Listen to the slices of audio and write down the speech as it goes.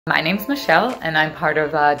My name's Michelle and I'm part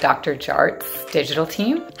of Dr.Jart's digital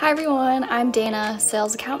team. Hi everyone, I'm Dana,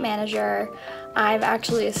 Sales Account Manager. I've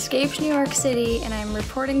actually escaped New York City and I'm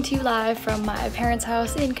reporting to you live from my parents'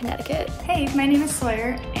 house in Connecticut. Hey, my name is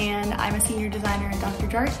Sawyer and I'm a senior designer at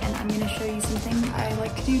Dr.Jart and I'm going to show you something I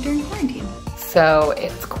like to do during quarantine. So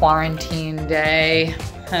it's quarantine day,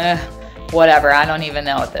 whatever, I don't even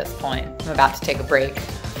know at this point. I'm about to take a break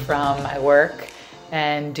from my work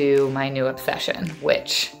and do my new obsession,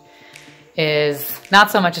 which is not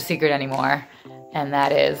so much a secret anymore, and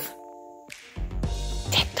that is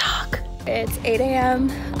TikTok. It's 8 a.m.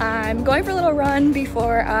 I'm going for a little run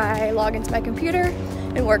before I log into my computer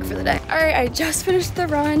and work for the day. All right, I just finished the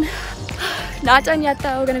run. Not done yet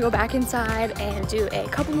though, gonna go back inside and do a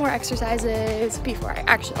couple more exercises before I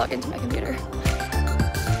actually log into my computer.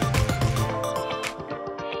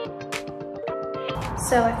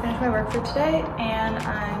 So I finished my work for today and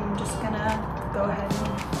I'm just gonna go ahead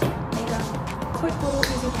and make a quick little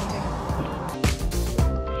easy painting.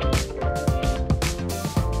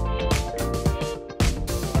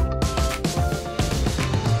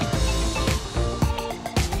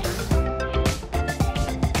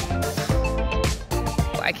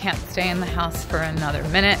 I can't stay in the house for another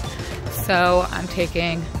minute, so I'm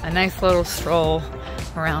taking a nice little stroll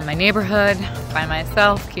around my neighborhood by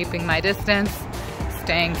myself, keeping my distance,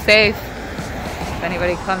 staying safe. If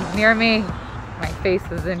anybody comes near me, my face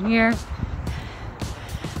is in here.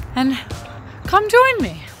 And come join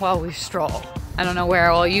me while we stroll. I don't know where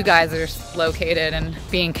all you guys are located and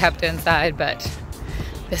being kept inside, but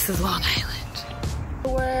this is Long Island.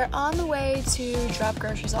 We're on the way to drop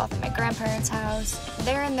groceries off at my grandparents' house.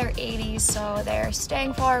 They're in their 80s, so they're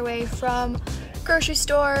staying far away from grocery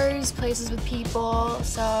stores, places with people,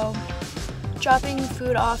 so dropping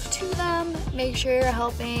food off to them, make sure you're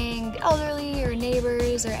helping the elderly or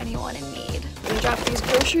neighbors or anyone in need. We drop these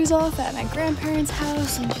groceries off at my grandparents'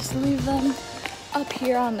 house and just leave them up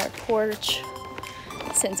here on their porch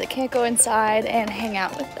since I can't go inside and hang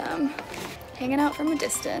out with them. Hanging out from a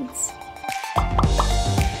distance.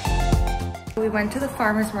 We went to the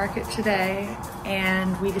farmer's market today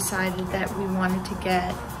and we decided that we wanted to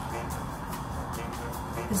get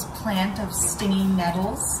this plant of stinging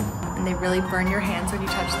nettles, and they really burn your hands when you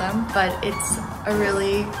touch them, but it's a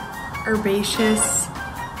really herbaceous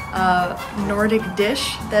Nordic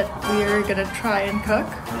dish that we're gonna try and cook.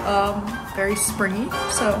 Very springy,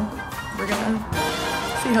 so we're gonna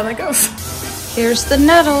see how that goes. Here's the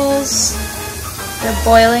nettles. They're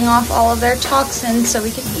boiling off all of their toxins so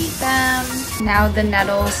we can eat them. Now the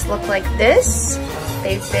nettles look like this.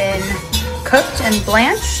 They've been cooked and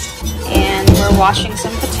blanched, and we're washing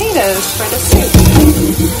some potatoes for the soup.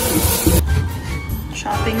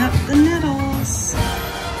 Chopping up the nettles.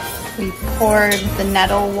 We poured the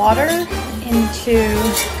nettle water into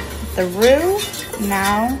the roux.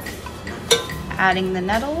 Now adding the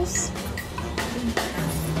nettles.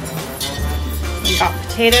 We got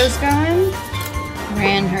potatoes going.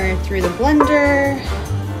 Ran her through the blender.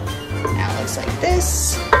 Now it looks like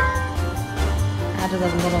this. Added a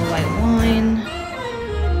little white wine.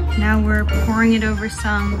 Now we're pouring it over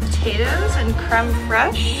some potatoes and creme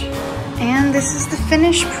fraiche. And this is the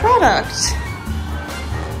finished product.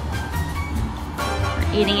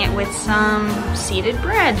 We're eating it with some seeded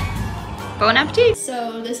bread. Bon appetit.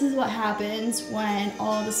 So this is what happens when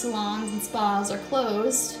all the salons and spas are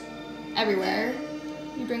closed everywhere.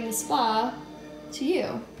 You bring the spa to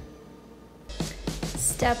you.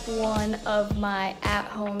 Step one of my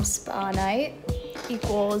at-home spa night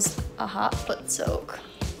equals a hot foot soak.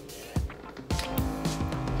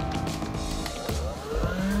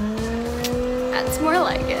 That's more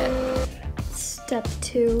like it. Step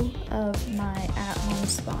two of my at-home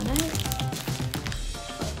spa night